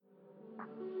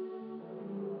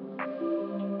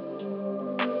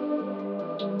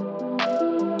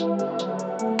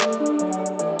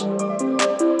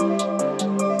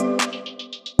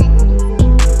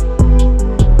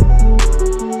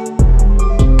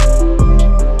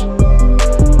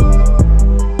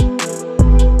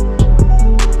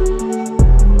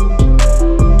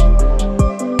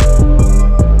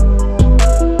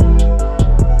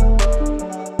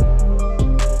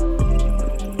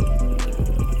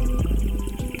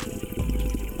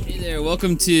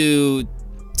welcome to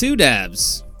Two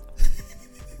Dabs.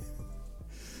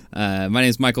 My name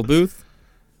is Michael Booth.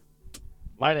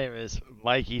 My name is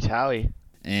Mikey Towie.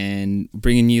 And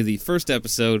bringing you the first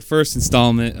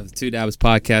installment of the Two Dabs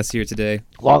podcast here today.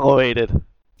 Long awaited.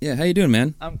 Yeah, how you doing,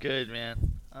 man? I'm good,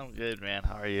 man.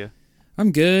 How are you?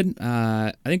 I'm good.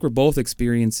 I think we're both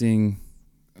experiencing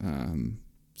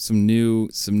some new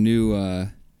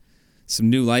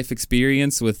life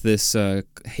experience with this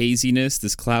haziness,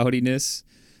 this cloudiness,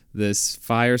 this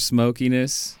fire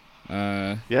smokiness.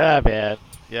 Yeah, man.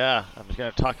 Yeah, I'm just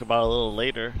gonna talk about it a little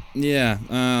later. Yeah.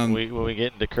 When we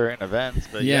get into current events,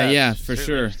 but yeah, for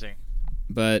sure. Interesting.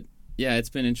 But yeah, it's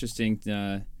been interesting.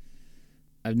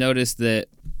 I've noticed that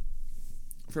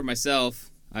for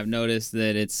myself,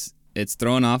 it's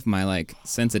thrown off my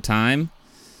sense of time.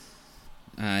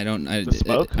 The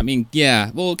smoke? I mean,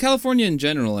 yeah. Well, California in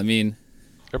general. I mean,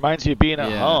 reminds you of being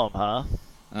at home, huh?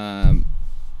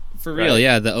 For real,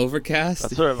 yeah. The overcast.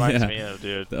 That's what it reminds me of,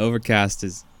 dude. The overcast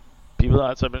is. That's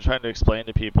what I've been trying to explain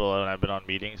to people when I've been on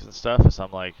meetings and stuff. Is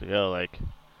I'm like, people are like,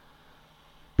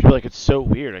 it's so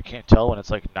weird. I can't tell when it's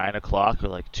 9 o'clock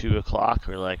or 2 o'clock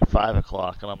or 5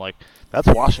 o'clock, and I'm like, that's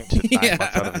Washington 9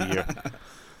 months out of the year.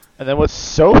 And then what's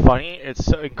so funny, it's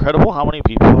so incredible how many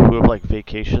people who have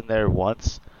vacationed there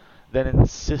once then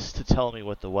insist to tell me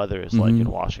what the weather is like in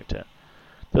Washington.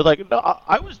 They're like, no,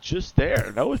 I was just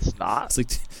there. No, it's not.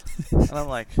 And I'm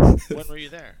like, when were you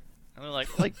there? And they're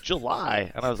like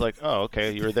July. And I was like, oh,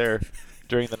 okay, you were there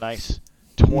during the nice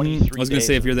 23 days. I was going to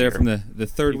say, if you're there from the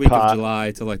third week of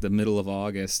July to the middle of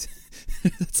August,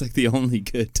 that's the only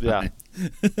good time.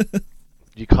 Yeah.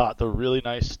 You caught the really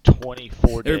nice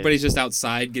 24 days. Everybody's just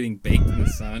outside getting baked in the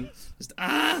sun. Just,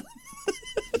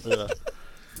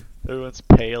 Everyone's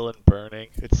pale and burning.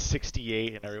 It's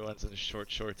 68 and everyone's in short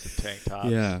shorts and tank tops.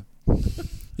 Yeah.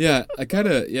 Yeah, I kind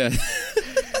of,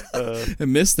 I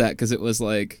missed that because it was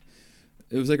like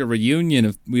a reunion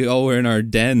of, we all were in our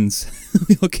dens.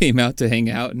 We all came out to hang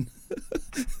out and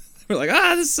we're like,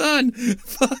 the sun,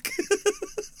 fuck.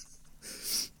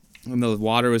 And the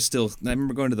water was still, I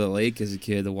remember going to the lake as a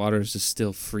kid, the water was just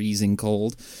still freezing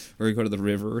cold. Or we go to the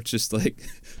river, it's just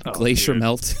glacier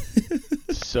melt.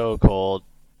 So cold.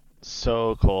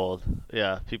 So cold.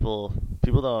 Yeah, people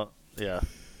don't, yeah.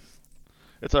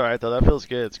 It's alright though, that feels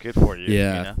good. It's good for you.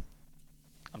 Yeah. You know?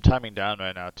 I'm timing down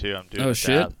right now too. I'm doing Oh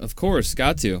shit, dab. Of course,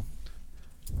 got to.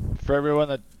 For everyone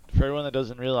that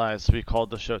doesn't realize, we called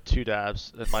the show Two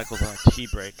Dabs, and Michael's on a tea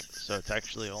break, so it's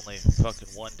actually only fucking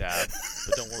one dab.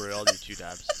 But don't worry, I'll do two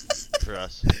dabs for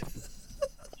us.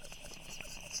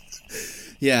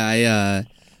 Yeah,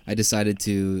 I decided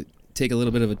to take a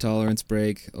little bit of a tolerance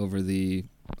break over the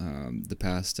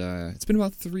past. It's been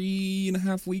about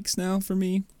 3.5 weeks now for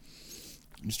me.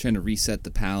 I'm just trying to reset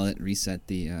the palate, reset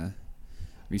the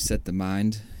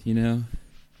mind, you know.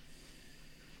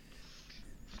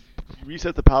 You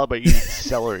reset the palate by eating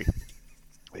celery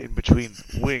in between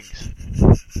wings.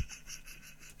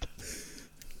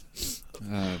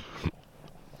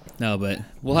 No, but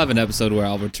we'll have an episode where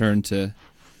I'll return to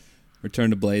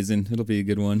blazing. It'll be a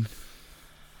good one.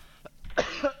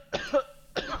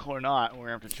 Or not. We're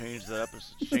going to have to change the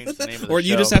episode, change the name of the show. Or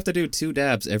you just have to do two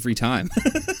dabs every time.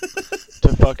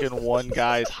 To fucking one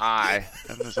guy's high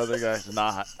and this other guy's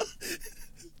not.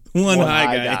 One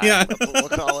high guy. Yeah. We'll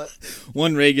call it.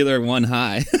 One regular, one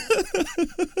high.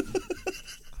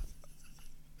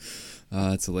 Oh,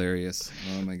 that's hilarious.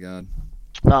 Oh, my God.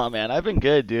 No, man, I've been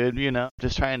good, dude. You know,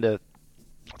 just trying to...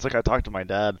 It's like I talk to my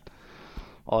dad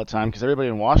all the time because everybody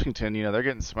in Washington, you know, they're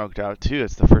getting smoked out, too.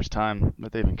 It's the first time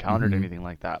that they've encountered anything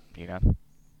like that, you know.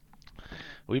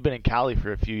 We've been in Cali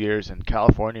for a few years, and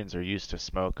Californians are used to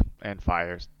smoke and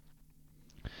fires.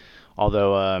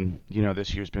 Although, you know,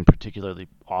 this year's been particularly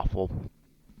awful.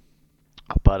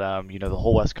 But, you know, the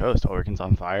whole West Coast, Oregon's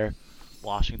on fire,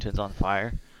 Washington's on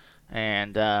fire.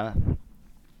 And,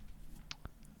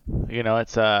 you know, it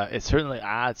certainly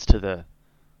adds to the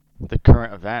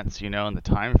current events, you know, and the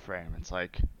time frame. It's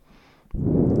like,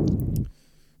 you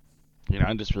know,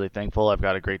 I'm just really thankful I've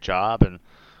got a great job, and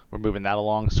we're moving that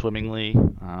along swimmingly,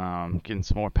 getting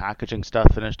some more packaging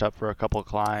stuff finished up for a couple of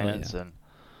clients, and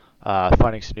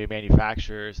finding some new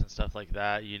manufacturers and stuff like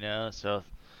that, you know. So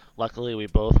luckily we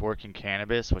both work in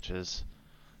cannabis, which has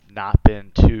not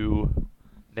been too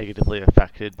negatively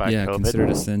affected by COVID. Yeah, considered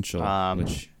essential,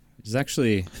 which is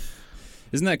actually,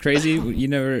 isn't that crazy? You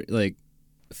never, a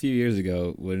few years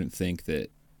ago, wouldn't think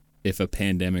that if a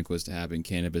pandemic was to happen,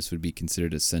 cannabis would be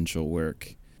considered essential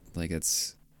work.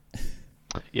 It's...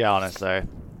 Yeah, honestly.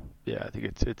 Yeah, I think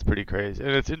it's pretty crazy.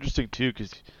 And it's interesting, too,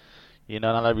 because, you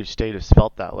know, not every state has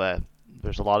felt that way.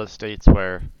 There's a lot of states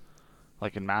where,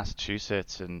 like in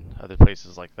Massachusetts and other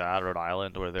places like that, Rhode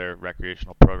Island, where their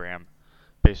recreational program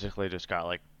basically just got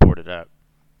like boarded up,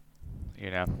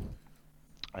 you know,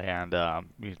 and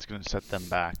it's going to set them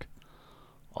back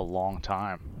a long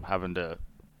time having to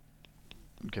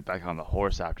get back on the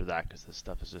horse after that because this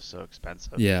stuff is just so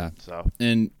expensive. Yeah. So.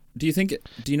 And do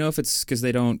you know if it's because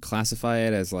they don't classify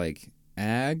it as like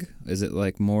ag? Is it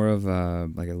like more of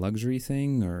a like a luxury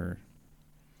thing, or?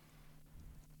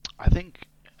 I think,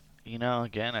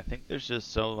 again, I think there's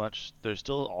just so much. There's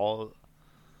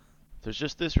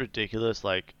just this ridiculous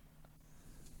like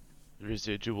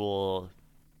residual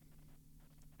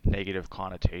negative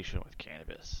connotation with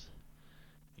cannabis.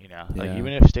 Like Yeah.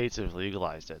 even if states have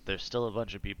legalized it, there's still a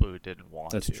bunch of people who didn't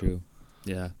want That's to. true.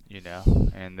 Yeah.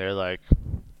 And they're like,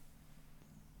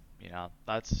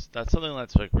 that's something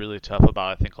that's like really tough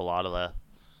about, I think, a lot of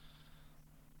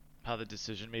how the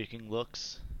decision making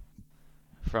looks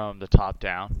from the top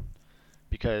down,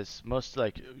 because most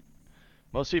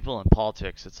people in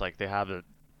politics, it's like they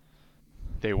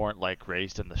weren't like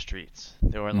raised in the streets.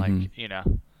 They weren't Mhm. like,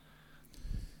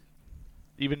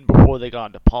 even before they got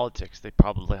into politics, they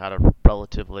probably had a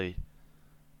relatively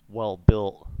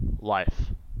well-built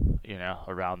life,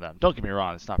 around them. Don't get me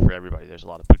wrong, it's not for everybody. There's a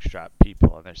lot of bootstrap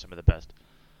people, and there's some of the best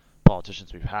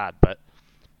politicians we've had, but,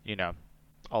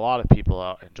 a lot of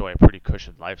people enjoy a pretty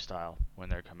cushioned lifestyle when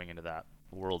they're coming into that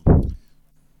world. And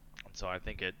so I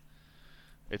think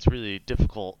it's really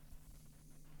difficult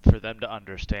for them to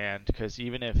understand, because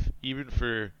even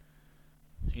for,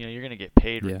 you're going to get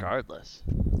paid Yeah. regardless.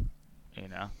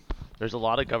 There's a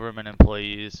lot of government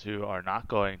employees who are not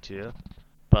going to,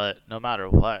 but no matter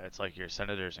what, it's like your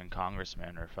senators and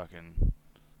congressmen are fucking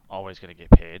always going to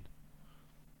get paid.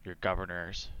 Your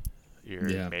governors, your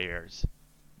Yeah. mayors,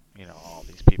 all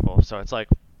these people. So it's like,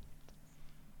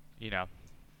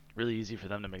 really easy for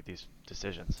them to make these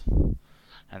decisions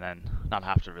and then not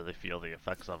have to really feel the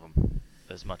effects of them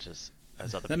as much as other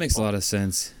people. That makes a lot of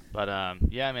sense. But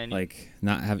yeah, man. Like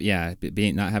not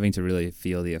having to really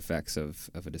feel the effects of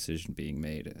a decision being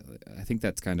made. I think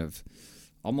that's kind of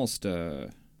almost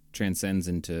transcends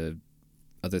into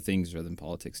other things rather than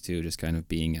politics too. Just kind of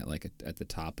being at the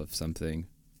top of something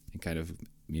and kind of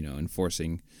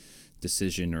enforcing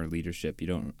decision or leadership. I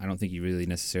don't think you really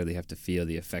necessarily have to feel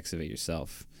the effects of it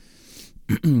yourself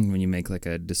when you make like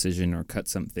a decision or cut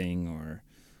something, or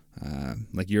I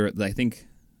think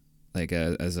like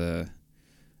as a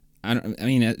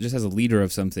just as a leader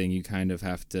of something, you kind of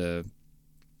have to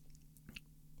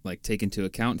like take into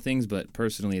account things, but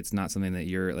personally it's not something that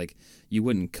you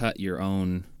wouldn't cut your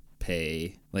own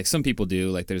pay. Like some people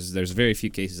do. Like there's very few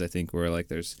cases I think where like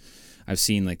I've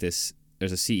seen like this.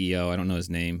 There's a CEO, I don't know his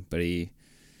name, but he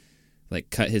like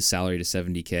cut his salary to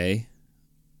 $70K.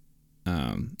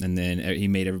 And then he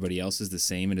made everybody else's the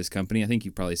same at his company. I think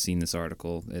you've probably seen this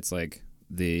article. It's like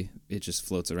it just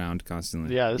floats around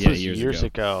constantly. Yeah, this was years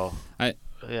ago.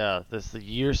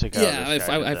 Years ago. Yeah,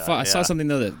 I saw something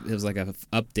though that it was like an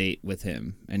update with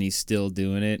him, and he's still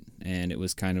doing it, and it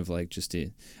was kind of like it's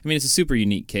a super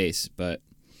unique case, but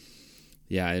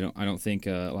yeah, I don't think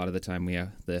a lot of the time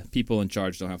the people in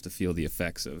charge don't have to feel the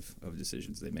effects of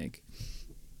decisions they make.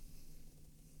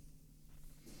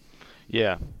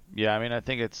 Yeah. I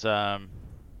think it's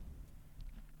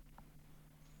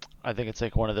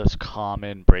like one of those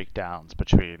common breakdowns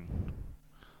between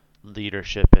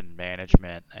leadership and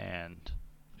management and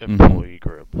employee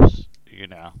groups,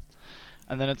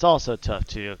 And then it's also tough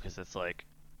too, because it's like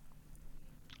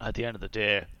at the end of the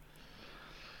day,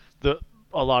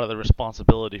 a lot of the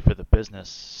responsibility for the business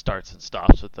starts and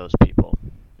stops with those people.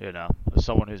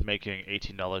 Someone who's making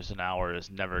 $18 an hour is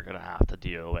never going to have to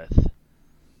deal with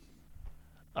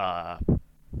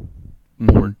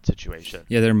board situation.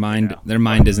 Yeah, their mind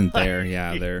isn't there.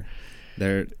 Yeah,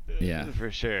 they're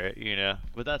for sure.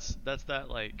 But that's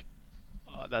that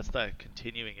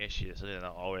continuing issue. So that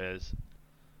always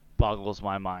boggles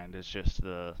my mind. It's just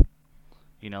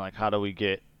like how do we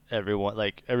get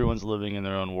everyone's living in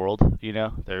their own world.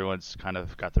 Everyone's kind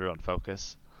of got their own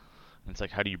focus. And it's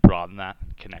like, how do you broaden that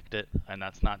and connect it? And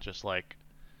that's not just like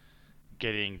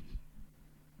getting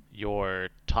your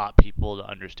top people to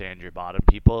understand your bottom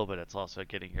people, but it's also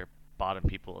getting your bottom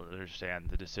people to understand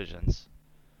the decisions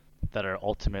that are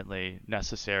ultimately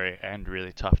necessary and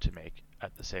really tough to make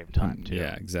at the same time too.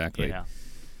 Yeah, exactly.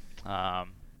 And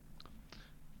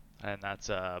that's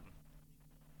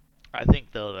I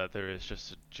think though that there is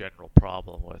just a general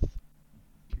problem with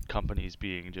companies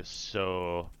being just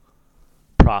so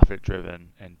profit driven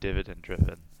and dividend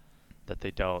driven that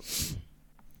they don't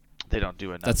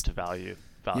do enough to value.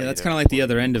 Yeah, that's kind of like the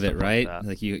other end of it, right?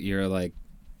 Like you're like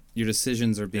your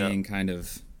decisions are being kind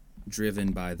of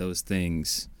driven by those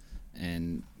things,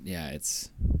 and yeah, it's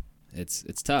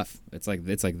tough. It's like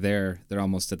they're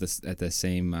almost at the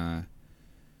same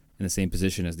in the same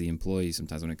position as the employee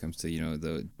sometimes when it comes to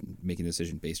the making a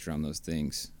decision based around those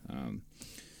things.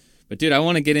 But dude, I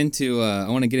want to get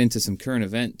into some current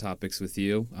event topics with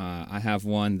you. I have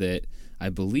one that I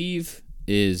believe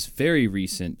is very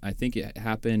recent. I think it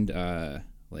happened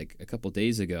like a couple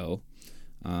days ago.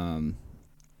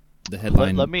 The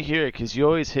headline. Let me hear it, because you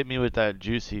always hit me with that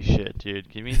juicy shit, dude.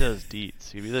 Give me those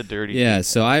deets. Give me the dirty. Yeah. Deets.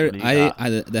 So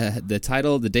the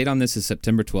title, the date on this is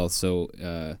September 12th. So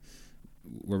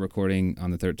we're recording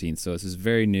on the 13th. So this is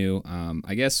very new.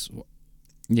 I guess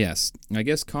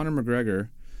Conor McGregor,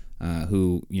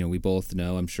 who we both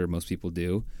know, I'm sure most people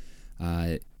do,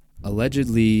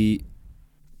 allegedly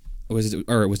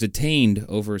was detained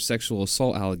over sexual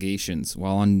assault allegations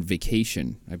while on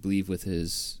vacation, I believe, with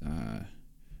his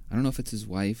I don't know if it's his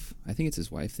wife. I think it's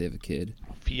his wife. They have a kid.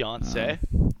 Fiance,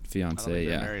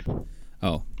 yeah. Married.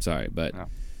 Oh, sorry, but No.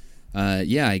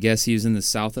 yeah, I guess he was in the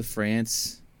south of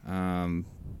France, and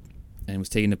was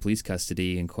taken to police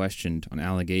custody and questioned on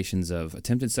allegations of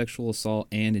attempted sexual assault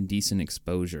and indecent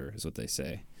exposure, is what they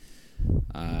say.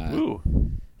 Ooh.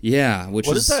 Yeah, what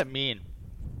does that mean?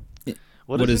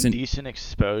 What does indecent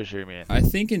exposure mean? I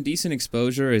think indecent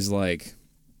exposure is like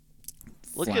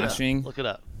flashing. Look it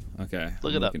up. Okay.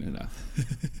 Look it up. Looking it up.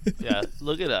 Yeah,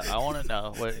 look it up. I want to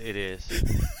know what it is.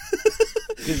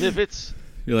 Because if it's...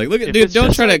 You're like, look at, dude,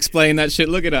 don't try to explain that shit.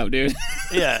 Look it up, dude.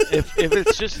 Yeah, if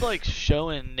it's just like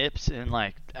showing nips and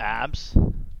like abs,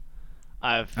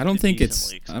 I don't think it's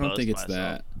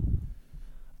that.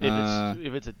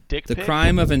 If it's a dick pic, the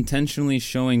crime of intentionally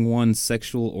showing one's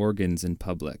sexual organs in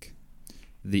public.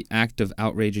 The act of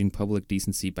outraging public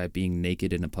decency by being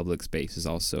naked in a public space is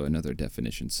also another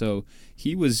definition. So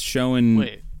he was showing.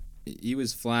 Wait. He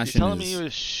was flashing. You're telling me he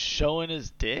was showing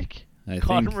his dick?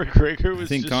 Conor McGregor was. I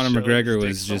think Conor McGregor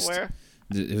was just.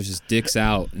 It was just dicks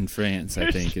out in France.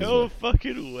 I think. There's no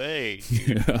fucking way.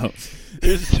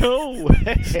 There's no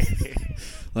way.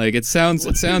 Like it sounds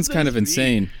kind of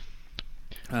insane.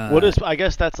 What is? I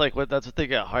guess that's what they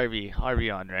got Harvey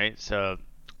on, right? So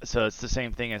it's the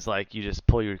same thing as like you just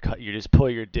pull your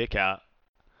dick out.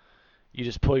 You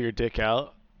just pull your dick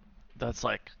out. That's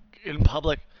like in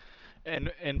public,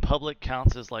 and in public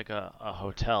counts as like a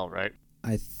hotel, right?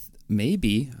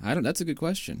 Maybe. I don't. That's a good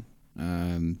question.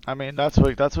 I mean, that's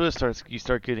what it starts. You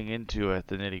start getting into at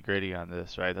the nitty gritty on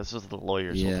this, right? This is the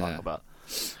lawyers will talk about.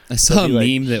 I saw a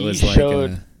meme that was like.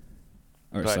 Go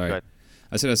ahead.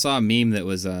 I saw a meme that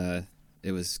was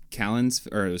it was Conor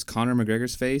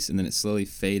McGregor's face, and then it slowly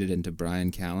faded into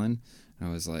Brian Callen. And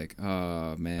I was like,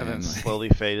 oh man. And then slowly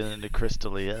faded into Chris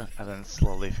D'Elia, and then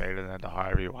slowly faded into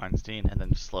Harvey Weinstein, and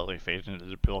then slowly faded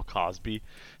into Bill Cosby.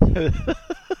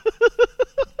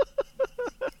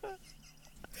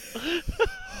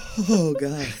 Oh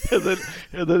god.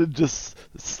 and then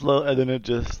it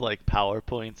just like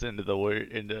PowerPoints into the word,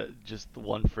 into just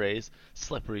one phrase,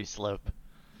 slippery slope.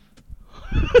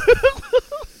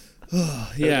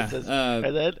 Oh, yeah.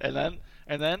 And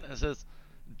then it says,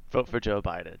 vote for Joe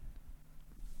Biden.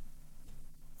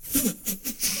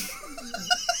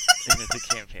 And it's a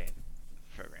campaign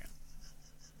program.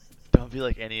 Don't be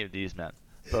like any of these men.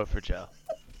 Vote for Joe.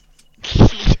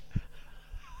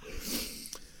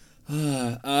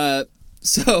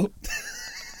 So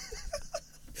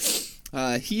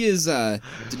he is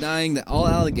denying that all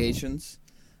allegations.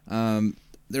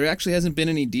 There actually hasn't been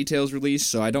any details released,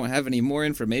 so I don't have any more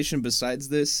information besides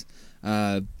this.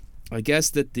 I guess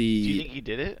that Do you think he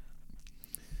did it?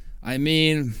 I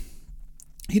mean,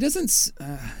 he doesn't.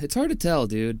 It's hard to tell,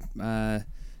 dude.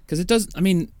 Because it does. I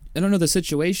mean, I don't know the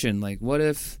situation. Like, what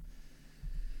if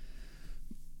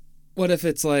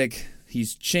it's like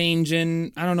he's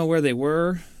changing? I don't know where they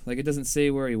were. Like, it doesn't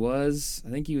say where he was. I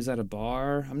think he was at a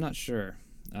bar. I'm not sure.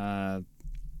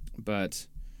 But.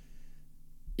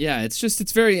 Yeah,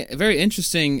 it's very, very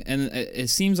interesting, and it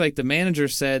seems like the manager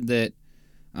said that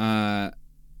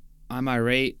I'm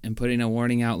irate and putting a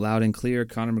warning out loud and clear.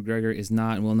 Conor McGregor is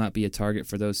not and will not be a target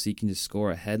for those seeking to score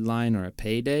a headline or a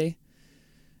payday,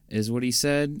 is what he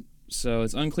said. So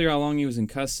it's unclear how long he was in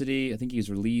custody. I think he was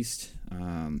released,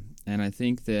 and I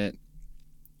think that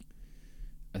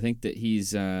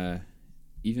he's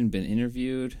even been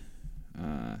interviewed.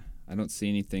 I don't see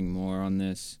anything more on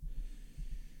this.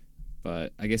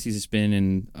 But I guess he's just been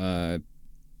in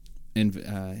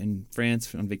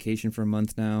France on vacation for a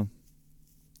month now,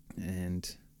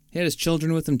 and he had his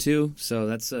children with him too. So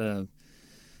that's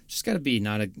just got to be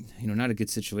not a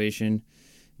good situation.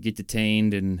 Get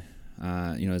detained, and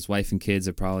his wife and kids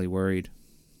are probably worried.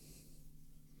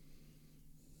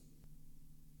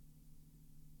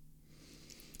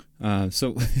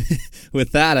 So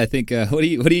with that, I think what do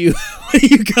you what do you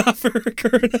got for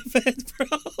current events, bro?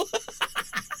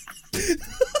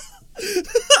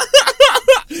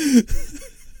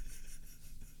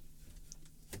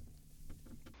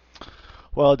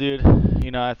 Well, dude,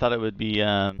 I thought it would be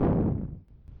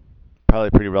probably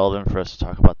pretty relevant for us to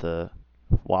talk about the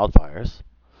wildfires,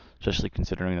 especially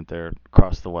considering that they're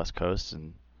across the West Coast,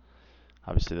 and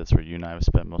obviously that's where you and I have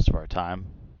spent most of our time.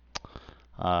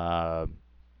 Uh,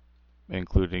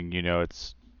 Including,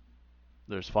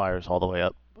 there's fires all the way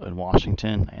up in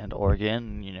Washington and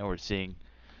Oregon. We're seeing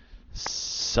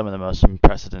some of the most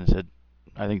unprecedented.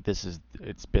 I think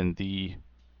it's been the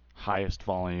highest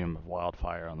volume of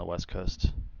wildfire on the West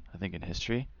Coast, I think, in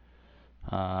history.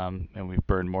 And we've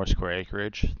burned more square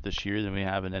acreage this year than we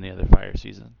have in any other fire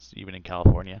seasons, even in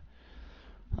California.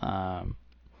 And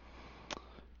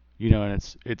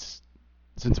it's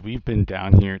since we've been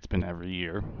down here, it's been every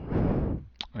year,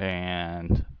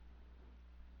 and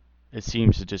it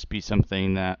seems to just be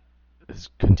something that is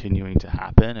continuing to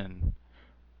happen and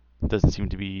doesn't seem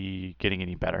to be getting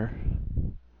any better.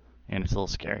 And it's a little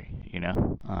scary,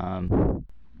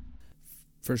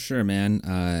 For sure,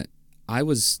 man. I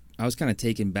was kind of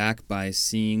taken back by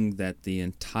seeing that the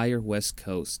entire West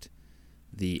Coast,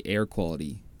 the air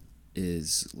quality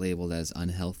is labeled as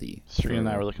unhealthy. Sri and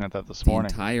I were looking at that this the morning.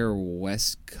 Entire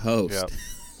West Coast. Yep.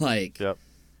 Like, Yep.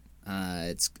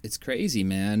 It's crazy,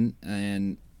 man.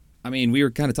 And I mean, we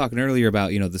were kind of talking earlier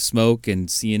about the smoke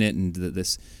and seeing it and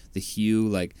the hue.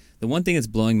 Like, the one thing that's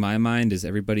blowing my mind is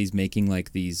everybody's making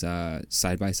like these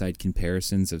side by side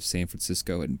comparisons of San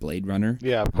Francisco and Blade Runner.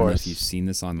 Yeah, of I don't know course. if you've seen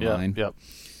this online. Yep.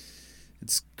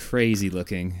 It's crazy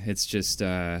looking. It's just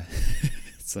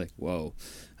it's like, whoa.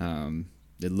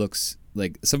 It looks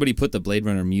like somebody put the Blade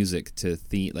Runner music to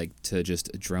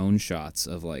just drone shots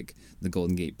of like the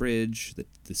Golden Gate Bridge,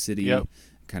 the city, Yep.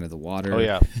 kind of the water. Oh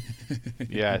yeah,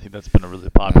 yeah. I think that's been a really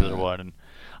popular one, and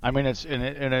I mean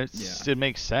it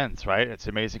makes sense, right? It's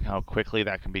amazing how quickly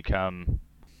that can become,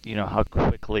 how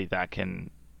quickly that can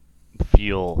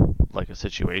feel like a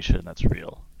situation that's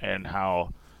real, and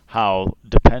how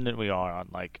dependent we are on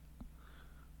like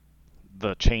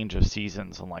the change of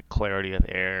seasons and like clarity of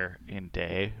air in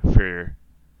day for,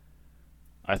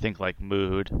 I think, like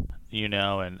mood,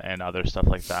 and other stuff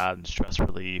like that, and stress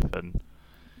relief, and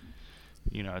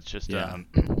it's just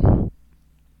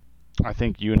I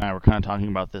think you and I were kind of talking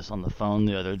about this on the phone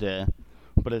the other day,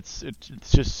 but it's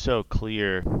just so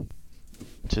clear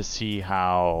to see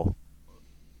how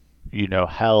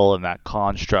hell and that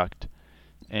construct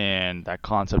and that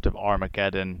concept of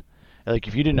Armageddon. Like,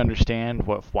 if you didn't understand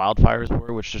what wildfires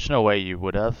were, which there's no way you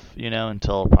would have,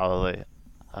 until probably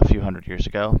a few hundred years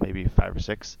ago, maybe 5 or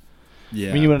 6.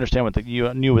 Yeah. I mean, you would understand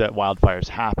you knew that wildfires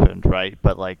happened, right?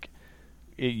 But like,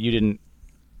 you didn't.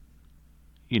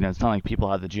 It's not like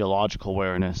people had the geological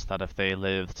awareness that if they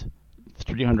lived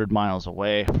 300 miles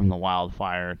away from the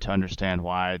wildfire to understand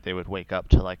why they would wake up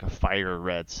to like a fire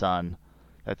red sun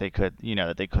that they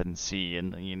couldn't see,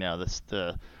 and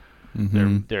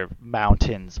their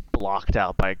mountains blocked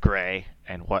out by gray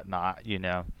and whatnot. You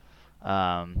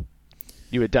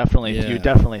would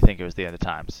definitely think it was the end of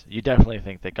times. You definitely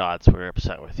think the gods were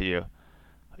upset with you.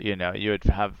 You would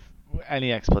have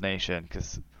any explanation,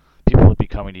 because people would be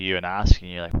coming to you and asking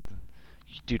you like,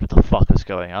 dude, what the fuck is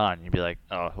going on? And you'd be like,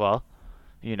 oh, well,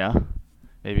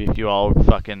 maybe if you all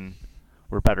fucking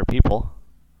were better people,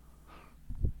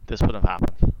 this wouldn't have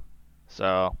happened.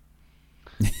 So,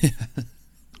 but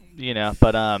yeah,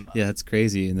 that's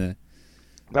crazy. And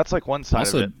that's like one side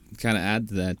of it. Also, kind of add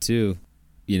to that too,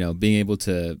 being able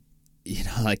to,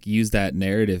 like use that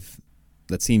narrative.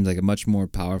 That seems like a much more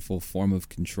powerful form of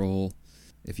control.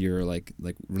 If you're like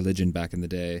religion back in the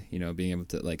day, being able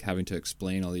to like having to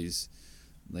explain all these,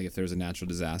 like if there's a natural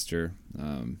disaster,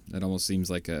 it almost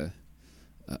seems like it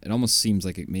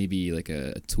may be like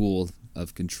a tool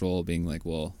of control, being like,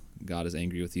 well, God is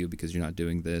angry with you because you're not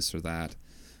doing this or that.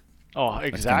 Oh,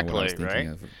 exactly, right?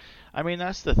 Of. I mean,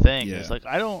 that's the thing. Yeah. It's like,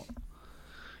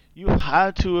 you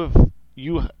had to have,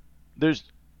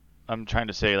 I'm trying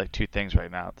to say like two things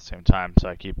right now at the same time, so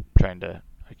I keep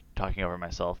talking over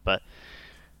myself, but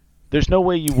there's no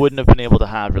way you wouldn't have been able to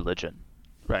have religion,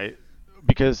 right?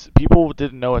 Because people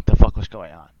didn't know what the fuck was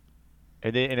going on,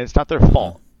 and it's not their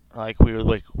fault. Like we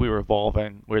were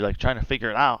evolving, we were like trying to figure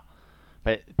it out,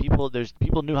 but people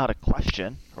knew how to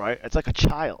question, right? It's like a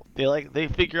child. They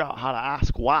figure out how to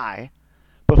ask why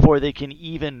before they can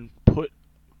even put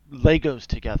Legos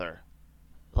together.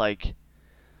 Like,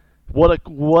 what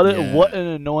an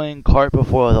annoying cart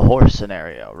before the horse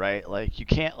scenario, right? Like, you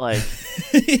can't like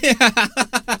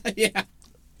yeah.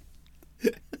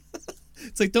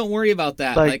 It's like, don't worry about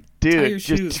that. Like, tie dude, your just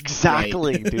shoes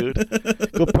exactly, right. dude.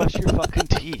 Go brush your fucking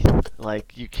teeth.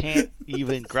 Like, you can't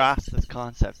even grasp this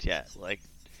concept yet. Like,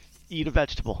 eat a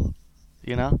vegetable,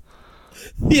 you know?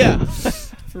 Yeah,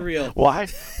 for real. Why?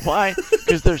 Why?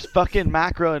 Because there's fucking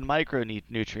macro and micro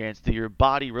nutrients that your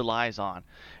body relies on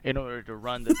in order to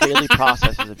run the daily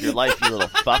processes of your life, you little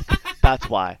fuck. That's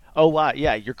why. Oh, why?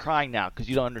 Yeah, you're crying now because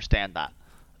you don't understand that.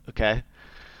 Okay?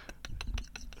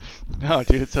 No,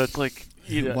 dude, so it's like...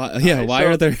 Why so,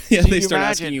 are there... Yeah, so they you start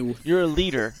imagine asking you... You're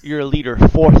a leader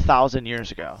 4,000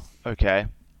 years ago, okay?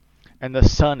 And the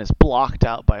sun is blocked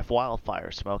out by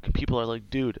wildfire smoke, and people are like,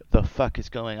 dude, the fuck is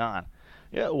going on?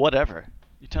 Yeah, whatever.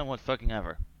 You tell them what fucking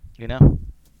ever, you know?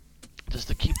 Just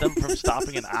to keep them from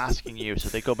stopping and asking you so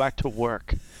they go back to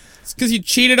work. It's because you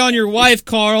cheated on your wife,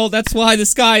 Carl. That's why the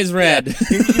sky is red. Yeah,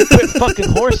 you quit fucking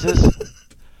horses.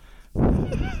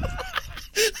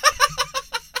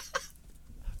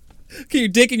 Get your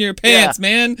dick in your pants,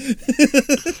 man. That's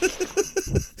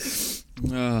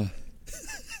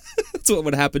what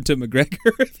would happen to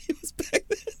McGregor if he was back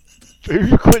then.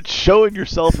 You quit showing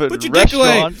yourself at Put your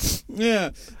restaurants. Dick away.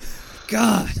 Yeah.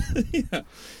 God.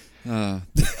 Yeah.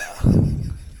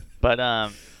 But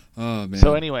Oh man.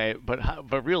 So anyway,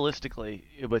 but realistically,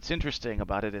 what's interesting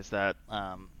about it is that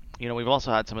we've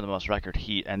also had some of the most record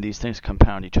heat, and these things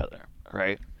compound each other,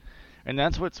 right? And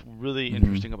that's what's really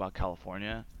interesting about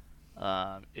California,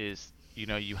 is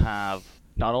you have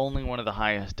not only one of the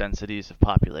highest densities of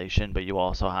population, but you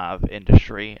also have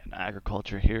industry and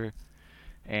agriculture here,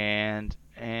 and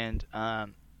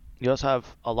you also have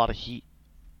a lot of heat,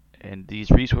 and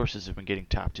these resources have been getting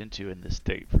tapped into in this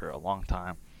state for a long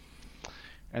time.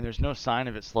 And there's no sign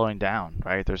of it slowing down,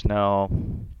 right? There's no,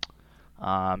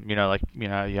 you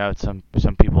have some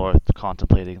people are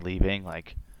contemplating leaving.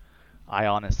 Like, I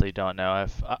honestly don't know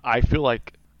if I feel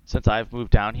like since I've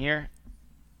moved down here,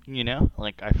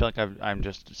 I feel like I'm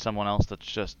just someone else that's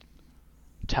just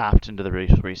tapped into the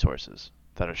resources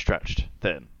that are stretched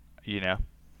thin, Yeah.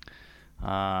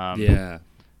 And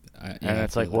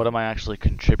it's like, what am I actually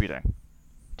contributing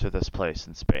to this place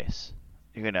in space,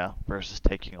 versus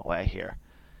taking away here?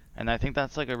 And I think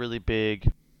that's like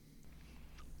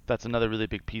that's another really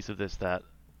big piece of this that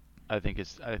I think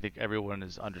everyone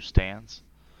understands,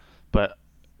 but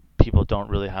people don't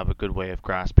really have a good way of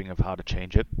grasping of how to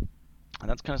change it. And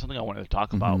that's kind of something I wanted to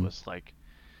talk about was like,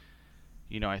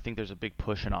 I think there's a big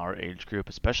push in our age group,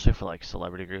 especially for like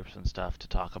celebrity groups and stuff, to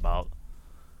talk about,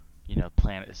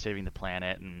 saving the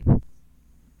planet.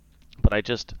 But I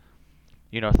just,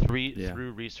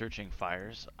 through researching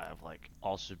fires, I've like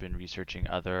also been researching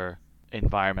other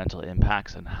environmental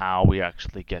impacts and how we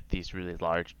actually get these really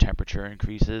large temperature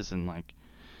increases. And like,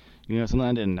 something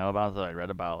I didn't know about that I read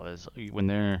about is when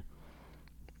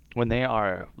they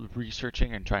are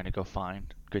researching and trying to go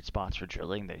find good spots for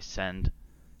drilling, they send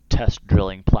test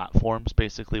drilling platforms,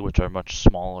 basically, which are much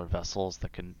smaller vessels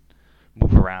that can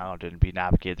move around and be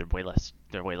navigated. They're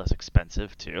way less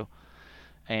expensive too.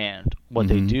 And what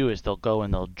they do is they'll go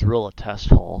and they'll drill a test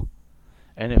hole,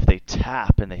 and if they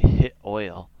tap and they hit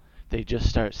oil, they just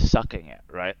start sucking it,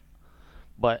 right?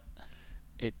 But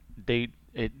it's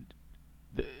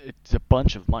a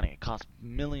bunch of money. It costs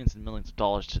millions and millions of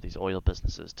dollars to these oil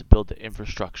businesses to build the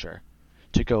infrastructure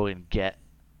to go and get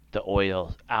the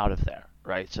oil out of there,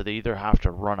 right? So they either have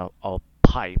to run a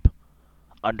pipe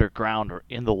underground or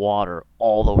in the water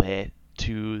all the way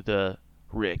to the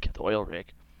oil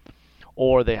rig,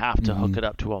 or they have to hook it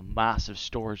up to a massive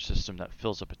storage system that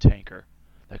fills up a tanker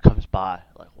that comes by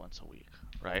like once a week,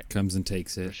 right? Comes and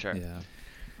takes it. For sure. Yeah.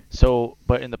 So,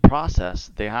 but in the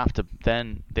process, they have to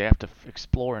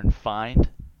explore and find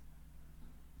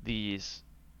these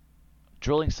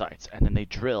drilling sites, and then they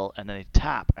drill, and then they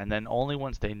tap, and then only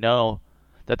once they know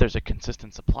that there's a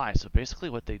consistent supply. So basically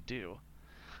what they do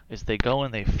is they go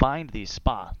and they find these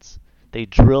spots, they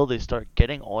drill, they start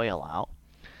getting oil out,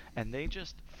 and they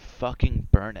just fucking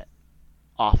burn it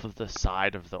off of the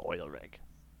side of the oil rig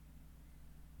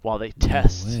while they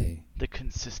test the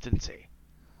consistency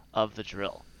of the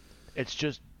drill. It's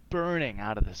just burning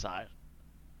out of the side.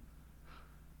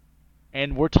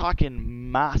 And we're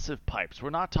talking massive pipes. We're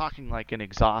not talking like an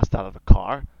exhaust out of a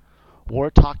car. We're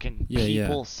talking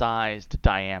people-sized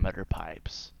diameter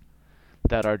pipes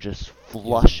that are just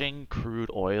flushing crude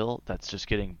oil that's just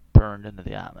getting burned into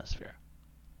the atmosphere.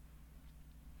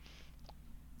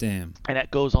 Damn. And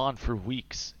it goes on for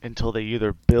weeks until they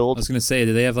either build... I was going to say,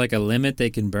 do they have like a limit they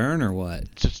can burn or what?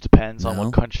 It just depends on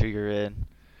what country you're in.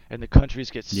 And the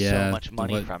countries get so much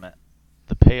money from it.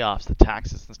 The payoffs, the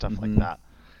taxes and stuff like that.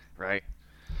 Right?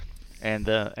 And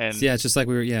yeah, it's just like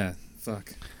we were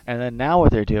Fuck. And then now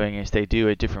what they're doing is they do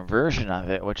a different version of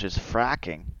it, which is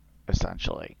fracking,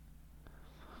 essentially.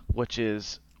 Which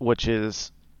is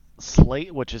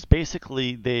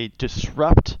basically they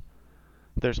disrupt.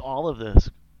 There's all of this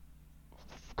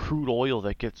crude oil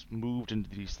that gets moved into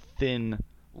these thin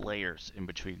layers in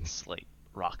between slate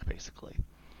rock, basically,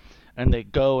 and they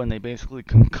go and they basically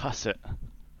concuss it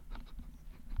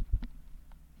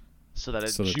so that it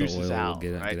So that the juices oil will out,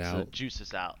 get right? So out. it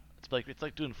juices out. It's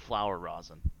like doing flour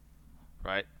rosin,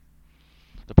 right?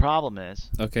 The problem is,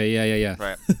 Okay, yeah.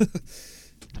 right?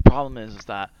 The problem is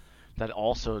that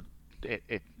also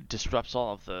it disrupts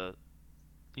all of the,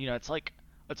 it's like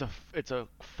it's a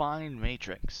fine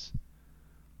matrix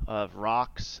of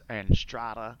rocks and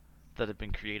strata that have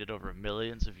been created over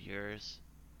millions of years.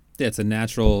 Yeah, it's a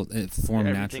natural, it formed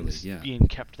naturally, Everything's yeah. being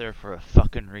kept there for a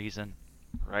fucking reason,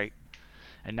 right?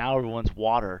 And now everyone's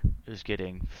water is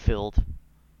getting filled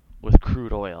with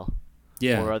crude oil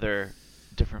Yeah. or other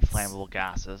different flammable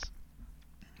gases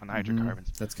and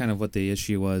hydrocarbons. That's kind of what the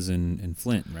issue was in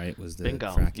Flint, right? Was the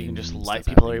Bingo. fracking. You can just and light.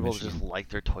 stuff People are happening in able to just Michigan. light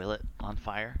their toilet on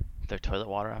fire, their toilet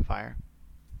water on fire.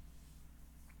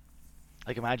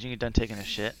 Like imagine you're done taking a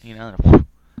shit, and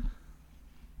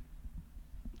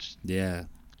Yeah.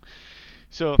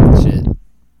 so Shit.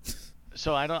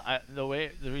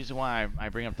 the reason why I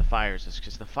bring up the fires is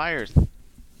because the fires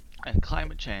and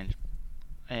climate change,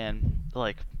 and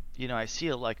I see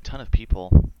a ton of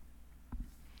people.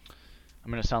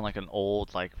 I'm gonna sound like an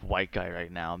old white guy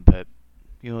right now, but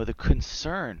the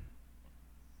concern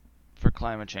for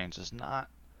climate change is not.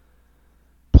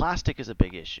 Plastic is a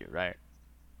big issue, right?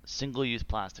 Single-use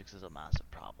plastics is a massive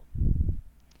problem.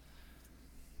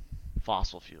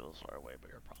 Fossil fuels are a way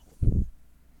bigger problem.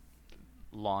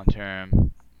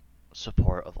 Long-term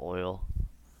support of oil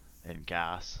and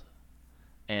gas,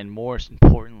 and more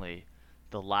importantly,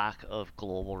 the lack of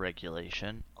global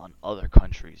regulation on other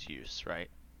countries' use,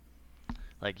 right?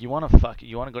 Like you want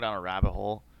to go down a rabbit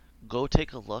hole, go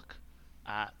take a look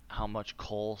at how much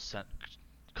coal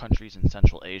countries in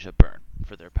Central Asia burn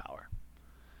for their power.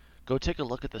 Go take a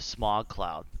look at the smog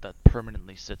cloud that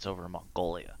permanently sits over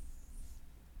Mongolia.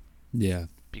 Yeah.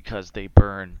 Because they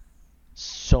burn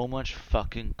so much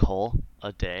fucking coal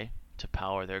a day to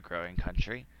power their growing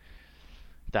country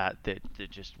that they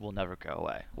just will never go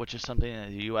away. Which is something that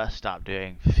the U.S. stopped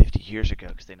doing 50 years ago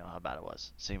because they know how bad it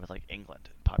was. Same with England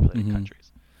and populated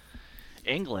countries.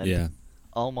 England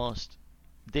almost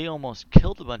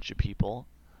killed a bunch of people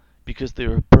because they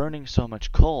were burning so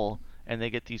much coal, and they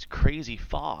get these crazy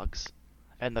fogs,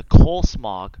 and the coal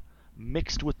smog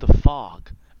mixed with the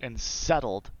fog and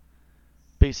settled,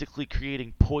 basically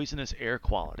creating poisonous air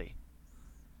quality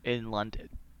in London.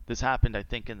 This happened, I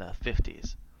think, in the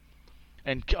 50s.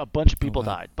 And a bunch of people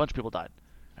died.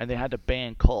 And they had to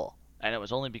ban coal. And it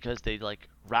was only because they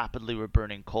rapidly were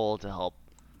burning coal to help,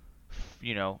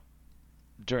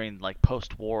 during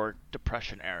post-war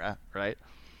depression era, right?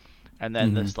 And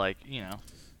then this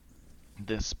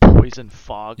this poison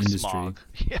fog smog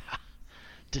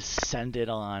descended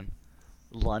on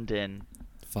London.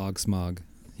 Fog smog.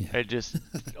 Yeah. It just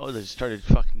they started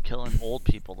fucking killing old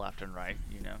people left and right,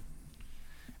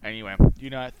 Anyway,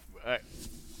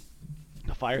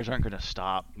 the fires aren't gonna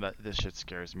stop. This shit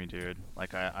scares me, dude.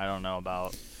 I don't know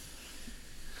about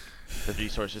the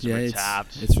resources were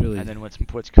tapped. It's really. And then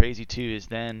what's crazy too is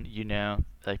then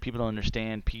people don't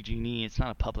understand PG&E. It's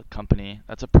not a public company.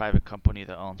 That's a private company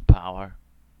that owns power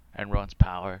and runs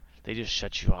power. They just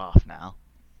shut you off now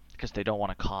because they don't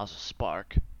want to cause a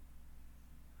spark.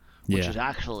 Which is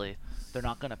actually they're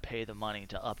not gonna pay the money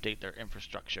to update their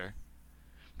infrastructure,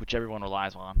 which everyone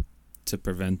relies on to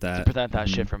prevent that.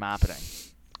 Shit from happening.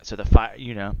 So the fire,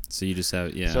 So you just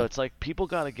have So it's people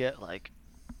gotta get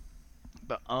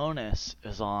the onus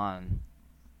is on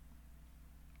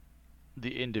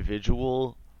the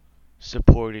individual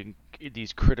supporting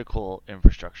these critical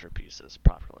infrastructure pieces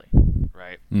properly,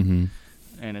 right? Mm-hmm.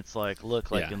 And it's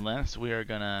unless we are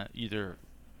gonna either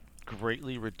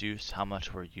greatly reduce how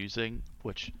much we're using,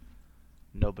 which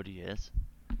nobody is,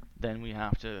 then we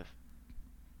have to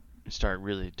start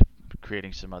really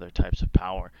creating some other types of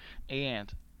power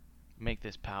and make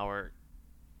this power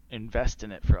invest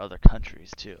in it for other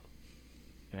countries too.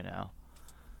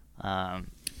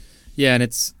 Yeah, and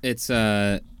it's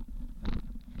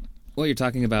what you're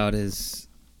talking about is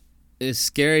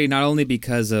scary not only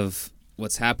because of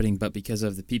what's happening, but because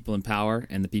of the people in power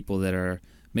and the people that are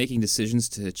making decisions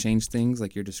to change things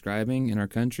like you're describing in our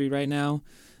country right now.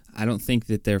 I don't think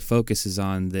that their focus is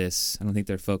on this. I don't think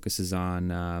their focus is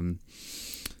on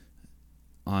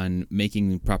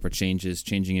making proper changes,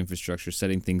 changing infrastructure,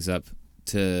 setting things up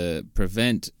to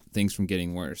prevent things from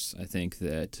getting worse. I think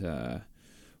that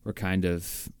we're kind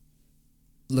of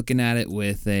looking at it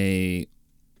with a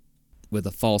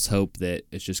false hope that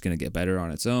it's just going to get better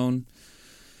on its own,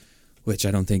 which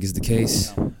I don't think is the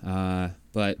case.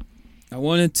 But I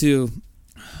wanted to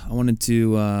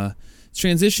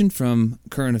transition from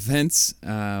current events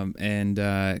and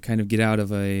kind of get out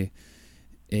of a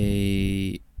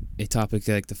topic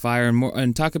like the fire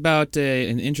and talk about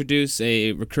and introduce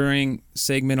a recurring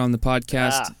segment on the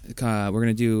podcast. We're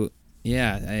gonna do we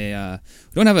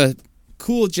don't have a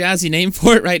cool jazzy name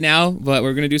for it right now, but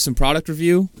we're gonna do some product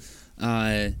review.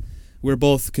 We're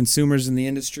both consumers in the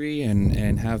industry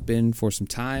and have been for some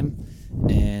time,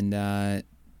 and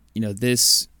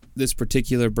this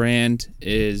particular brand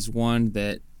is one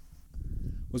that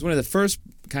was one of the first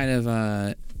kind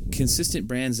of consistent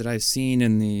brands that I've seen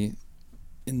in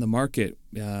the market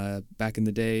back in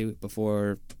the day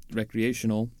before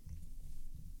recreational,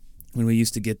 when we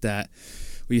used to get that.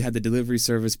 We had the delivery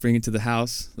service bring it to the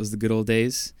house. Those were the good old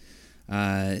days.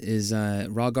 Is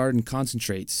Raw Garden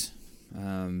concentrates.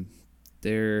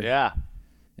 They're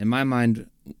in my mind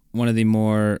one of the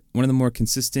more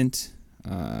consistent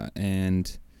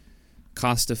and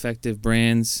cost-effective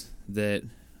brands that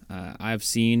I've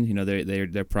seen.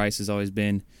 Their price has always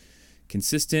been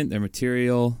consistent. Their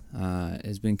material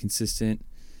has been consistent,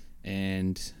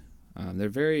 and they're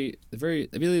very. I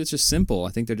believe it's just simple.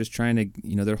 I think they're just trying to,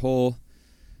 their whole,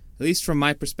 at least from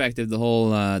my perspective, the whole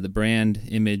the brand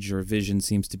image or vision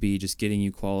seems to be just getting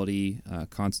you quality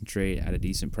concentrate at a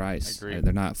decent price. I agree.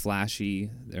 They're not flashy.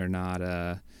 They're not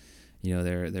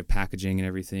their packaging and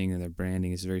everything and their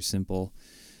branding is very simple,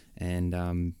 and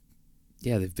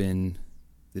they've been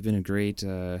a great.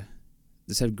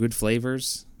 Just have good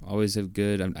flavors. Always have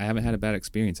good. I haven't had a bad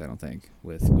experience, I don't think,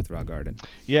 with Raw Garden.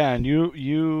 Yeah, and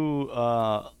you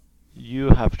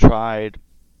have tried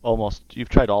you've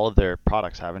tried all of their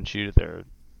products, haven't you? Their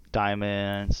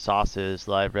diamonds, sauces,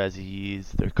 live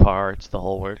resis, their carts, the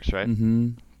whole works, right?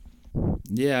 Mm-hmm.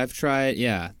 Yeah, I've tried.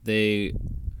 Yeah,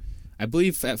 I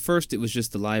believe at first it was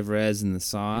just the live res and the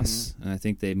sauce, and I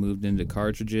think they moved into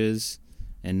cartridges.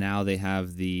 And now they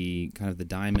have the kind of the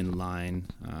diamond line,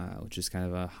 which is kind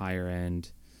of a higher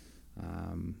end,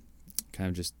 kind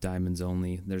of just diamonds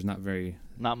only. There's not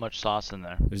much sauce in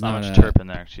there. There's not much terp in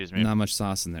there. Excuse me. Not much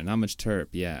sauce in there. Not much terp.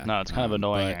 Yeah. No, it's kind of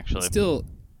annoying actually. Still,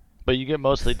 but you get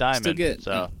mostly diamond. Still get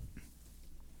so.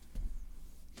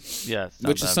 Yeah.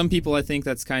 Which is some people, I think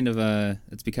that's kind of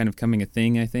it's becoming a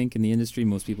thing. I think in the industry,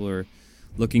 most people are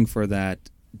looking for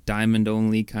that diamond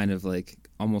only kind of like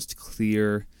almost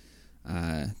clear.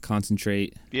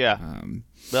 Concentrate. Yeah.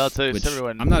 Well, which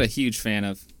everyone. I'm not a huge fan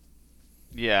of.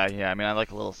 Yeah. I mean, I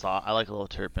like a little I like a little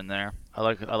terp in there. I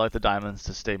like the diamonds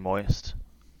to stay moist.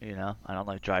 I don't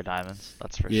like dry diamonds.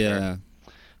 That's for sure.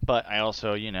 But I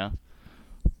also,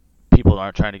 people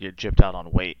aren't trying to get gypped out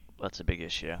on weight. That's a big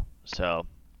issue. So,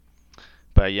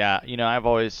 but yeah,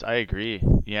 I agree.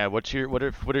 Yeah. What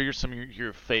are some of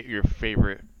your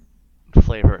favorite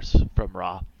flavors from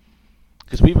Raw?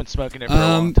 Because we've been smoking it for a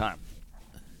long time.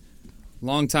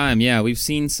 Long time, yeah. We've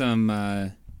seen some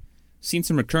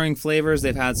recurring flavors.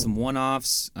 They've had some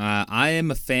one-offs. I am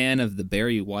a fan of the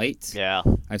Berry White. Yeah.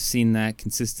 I've seen that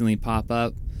consistently pop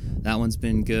up. That one's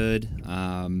been good.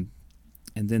 And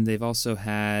then they've also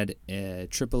had a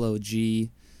Triple OG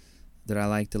that I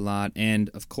liked a lot. And,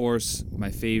 of course,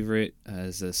 my favorite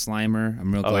is a Slimer.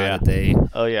 I'm real glad that they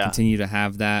continue to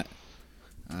have that.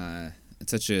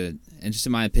 It's and just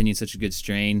in my opinion, such a good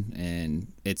strain,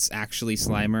 and it's actually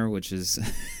Slimer, which is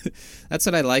that's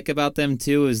what I like about them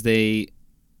too. Is it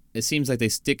seems like they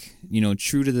stick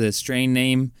true to the strain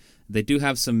name. They do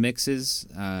have some mixes,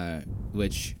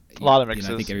 which a lot of mixes.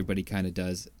 I think everybody kind of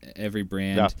does. Every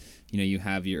brand, you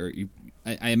have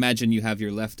I imagine you have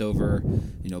your leftover,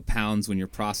 pounds when you're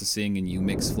processing, and you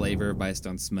mix flavor based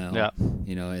on smell. Yeah.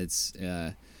 It's.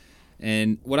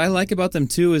 And what I like about them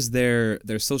too is their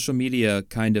social media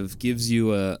kind of gives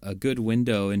you a good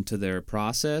window into their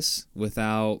process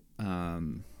without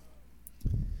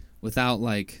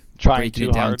like trying breaking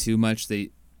it down too much.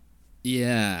 They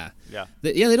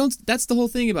don't. That's the whole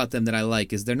thing about them that I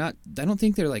like is they're not. I don't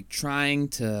think they're like trying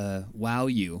to wow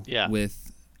you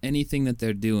with anything that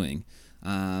they're doing.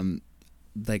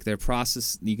 Like their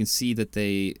process, you can see that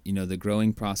they the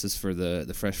growing process for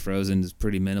the fresh frozen is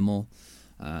pretty minimal.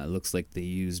 It looks like they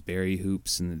use berry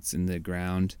hoops and it's in the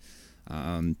ground,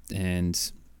 and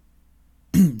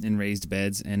in raised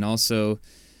beds, and also,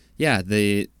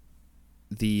 the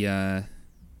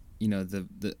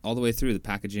all the way through the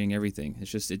packaging, everything.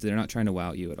 It's just they're not trying to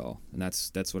wow you at all, and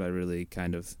that's what I really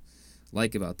kind of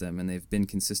like about them, and they've been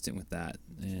consistent with that.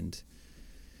 And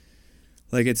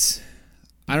Like it's,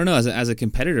 I don't know. As a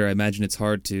competitor, I imagine it's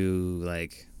hard to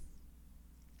like,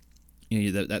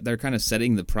 that they're kind of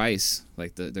setting the price.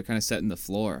 Like they're kind of setting the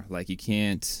floor. Like you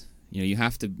can't, you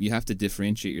have to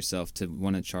differentiate yourself to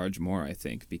want to charge more. I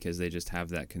think because they just have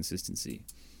that consistency.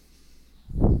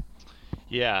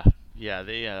 Yeah, yeah,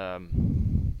 they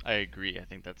I agree. I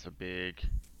think that's a big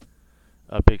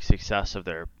success of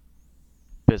their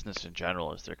business in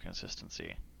general is their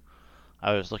consistency.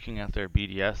 I was looking at their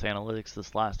BDS analytics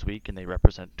this last week, and they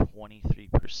represent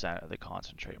 23% of the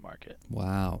concentrate market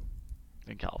Wow.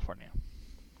 in California,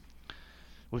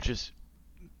 which is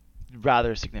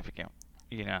rather significant,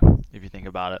 if you think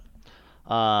about it.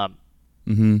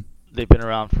 Mm-hmm. They've been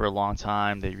around for a long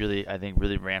time. They really, I think,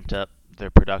 really ramped up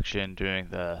their production during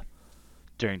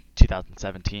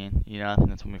 2017. I think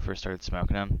that's when we first started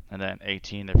smoking them, and then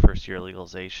 18, their first year of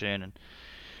legalization. And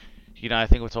I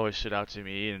think what's always stood out to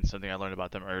me and something I learned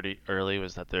about them early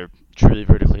was that they're truly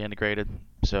vertically integrated.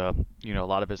 So, a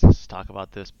lot of businesses talk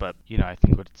about this, but I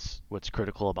think what's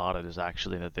critical about it is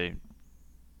actually that they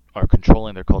are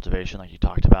controlling their cultivation, like you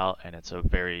talked about, and it's a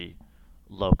very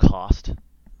low cost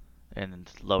and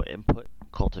low input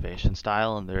cultivation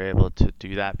style, and they're able to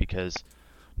do that because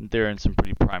they're in some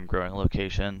pretty prime growing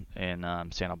location in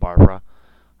Santa Barbara,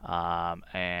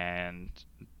 and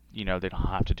they don't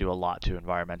have to do a lot to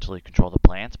environmentally control the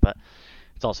plants, but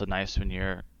it's also nice when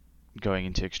you're going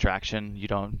into extraction. You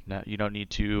don't need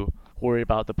to worry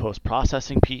about the post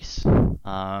processing piece,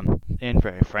 and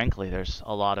very frankly, there's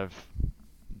a lot of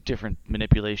different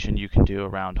manipulation you can do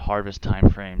around harvest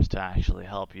timeframes to actually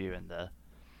help you in the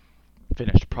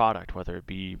finished product, whether it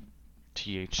be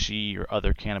THC or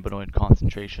other cannabinoid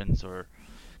concentrations or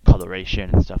coloration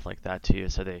and stuff like that too.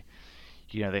 So they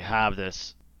have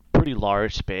this pretty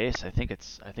large space. I think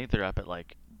they're up at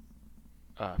like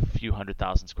a few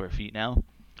 100,000 square feet now.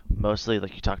 Mostly,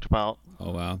 like you talked about.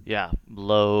 Oh wow. Yeah,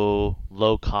 low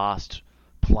cost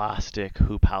plastic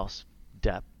hoop house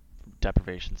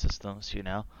deprivation systems.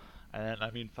 And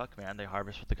I mean, fuck, man, they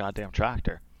harvest with the goddamn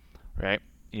tractor, right?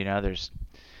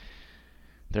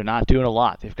 They're not doing a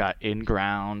lot. They've got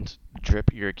in-ground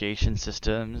drip irrigation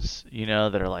systems,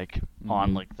 that are like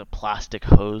on like the plastic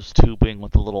hose tubing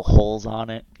with the little holes on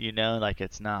it, like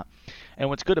it's not. And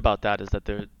what's good about that is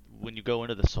that when you go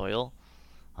into the soil,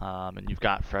 and you've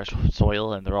got fresh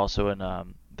soil, and they're also in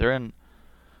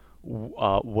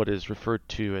what is referred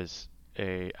to as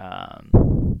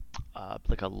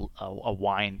like a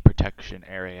wine protection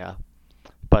area,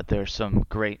 but there's some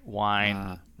great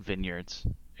wine vineyards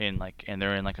and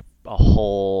they're in like a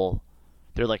whole,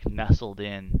 they're like nestled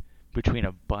in between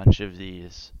a bunch of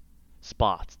these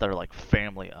spots that are like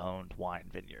family owned wine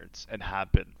vineyards and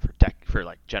have been for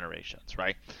like generations,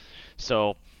 right?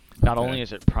 So not only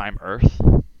is it prime earth,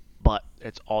 but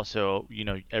it's also,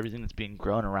 everything that's being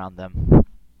grown around them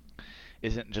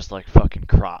isn't just like fucking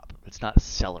crop. It's not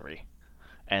celery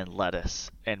and lettuce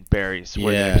and berries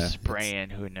where they're spraying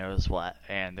who knows what,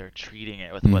 and they're treating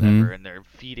it with whatever, and they're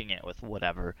feeding it with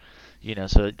whatever,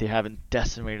 so they haven't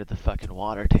decimated the fucking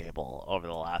water table over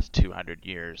the last 200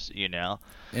 years,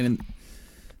 And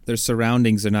their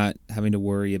surroundings are not having to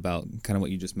worry about kind of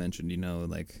what you just mentioned,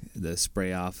 like the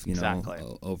spray off, exactly.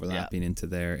 Overlapping into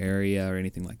their area or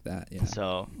anything like that. Yeah.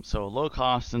 So low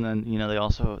cost, and then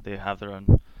they have their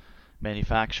own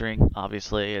manufacturing,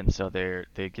 obviously, and so they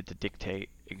get to dictate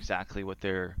exactly what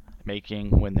they're making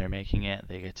when they're making it.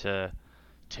 They get to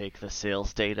take the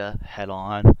sales data head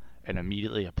on and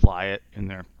immediately apply it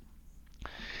in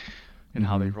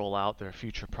how they roll out their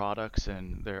future products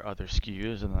and their other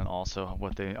SKUs, and then also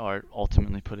what they are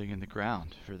ultimately putting in the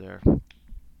ground for their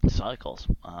cycles.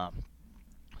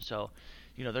 So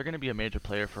they're going to be a major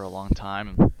player for a long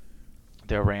time.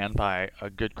 They're ran by a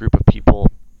good group of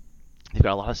people. They've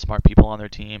got a lot of smart people on their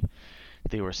team.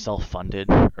 They were self-funded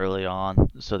early on,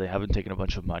 so they haven't taken a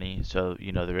bunch of money. So,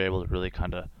 they're able to really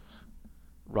kind of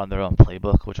run their own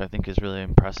playbook, which I think is really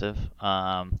impressive.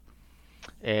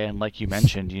 And like you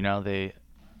mentioned,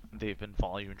 they've been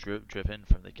volume driven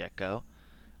from the get-go,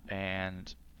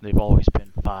 and they've always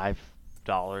been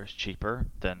 $5 cheaper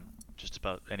than just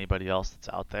about anybody else that's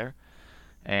out there.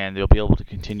 And they'll be able to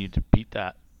continue to beat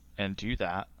that and do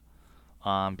that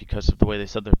because of the way they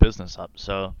set their business up.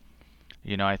 So,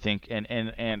 I think, and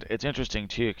it's interesting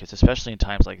too, because especially in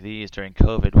times like these during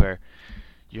COVID, where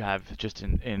you have just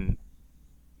in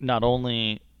not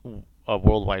only a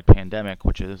worldwide pandemic,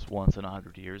 which is once in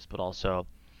 100 years, but also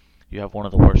you have one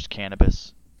of the worst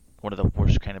cannabis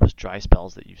dry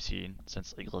spells that you've seen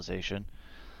since legalization.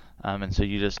 And so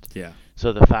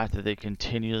so the fact that they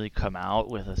continually come out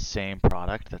with the same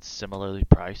product that's similarly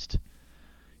priced,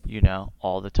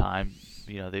 all the time.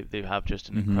 They have just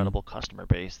an incredible customer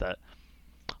base that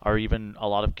are even a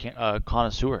lot of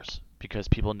connoisseurs because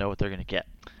people know what they're going to get.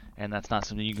 And that's not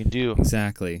something you can do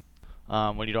Exactly.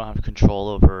 when you don't have control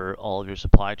over all of your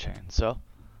supply chain. So,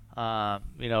 Raw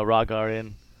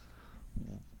Garden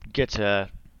gets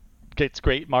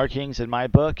great markings in my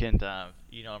book, and I'm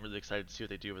really excited to see what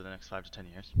they do over the next 5 to 10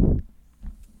 years.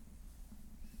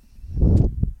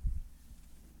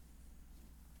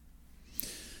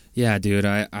 Yeah, dude,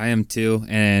 I am too,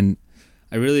 and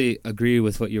I really agree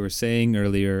with what you were saying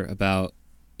earlier about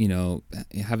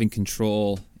having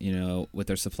control with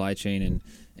their supply chain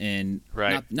and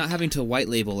Right. not having to white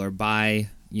label or buy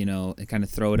and kind of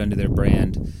throw it under their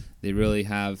brand. They really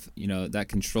have that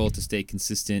control to stay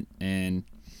consistent, and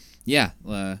yeah,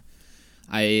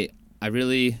 I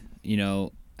really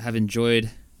have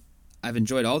enjoyed. I've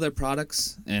enjoyed all their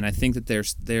products, and I think that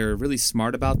they're really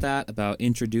smart about that, about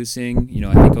introducing.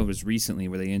 I think it was recently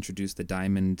where they introduced the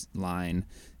Diamond line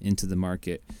into the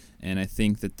market, and I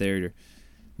think that they're,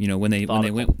 when they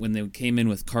came in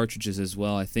with cartridges as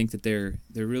well, I think that they're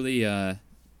really when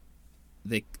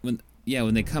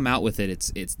they come out with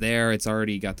it, it's there, it's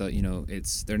already got the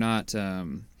they're not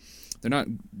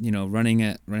running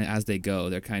as they go.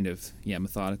 They're kind of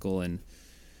methodical, and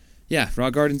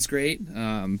Raw Garden's great.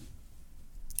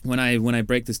 When I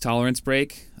break this tolerance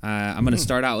break, I'm going to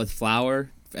start out with flour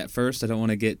at first. I don't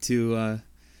want to get too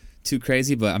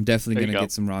crazy, but I'm definitely going to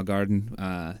get some Raw Garden,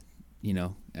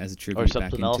 as a tribute or something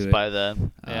back into else it. by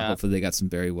then. Yeah. Hopefully they got some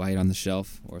Berry White on the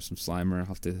shelf or some Slimer. I'll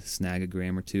have to snag a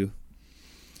gram or two.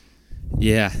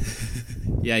 Yeah.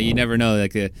 Yeah, you never know.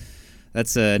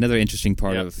 That's another interesting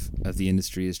part of the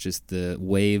industry is just the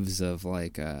waves of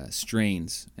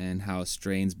strains and how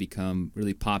strains become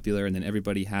really popular, and then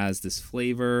everybody has this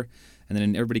flavor, and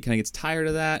then everybody kind of gets tired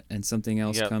of that, and something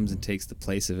else comes and takes the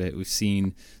place of it. We've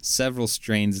seen several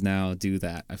strains now do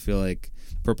that. I feel like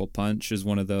Purple Punch is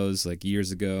one of those,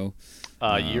 years ago.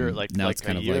 Now it's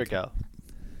kind of a year ago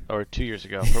or 2 years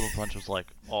ago. Purple Punch was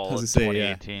all of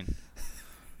 2018.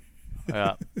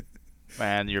 Yeah.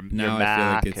 Man, your now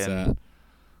Mac I feel like it's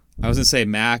I was gonna say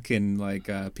Mac and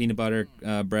peanut butter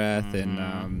breath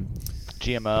and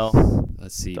GMO.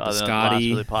 let's see,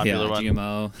 Biscotti, really popular one.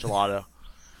 GMO, gelato.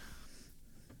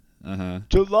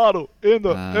 Gelato in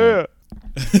the air.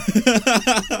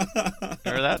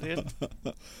 Remember that, dude?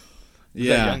 Is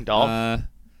that Young Dolph? I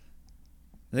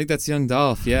think that's Young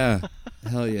Dolph. Yeah,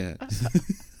 hell yeah.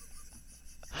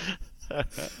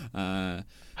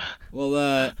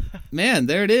 Man,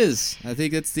 there it is. I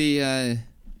think it's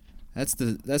that's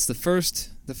the first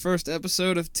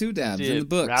episode of Two Dabs Dude, in the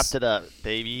books. Wrapped it up,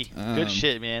 baby. Good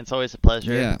shit, man. It's always a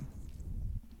pleasure. Yeah.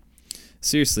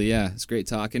 Seriously, yeah, it's great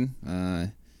talking.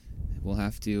 We'll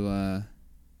have to,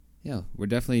 we're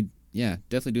definitely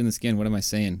doing this again. What am I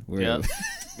saying?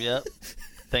 Yep.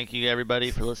 Thank you,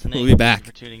 everybody, for listening. We'll be back. Thank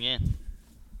you for tuning in.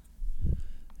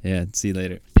 Yeah, see you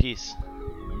later. Peace.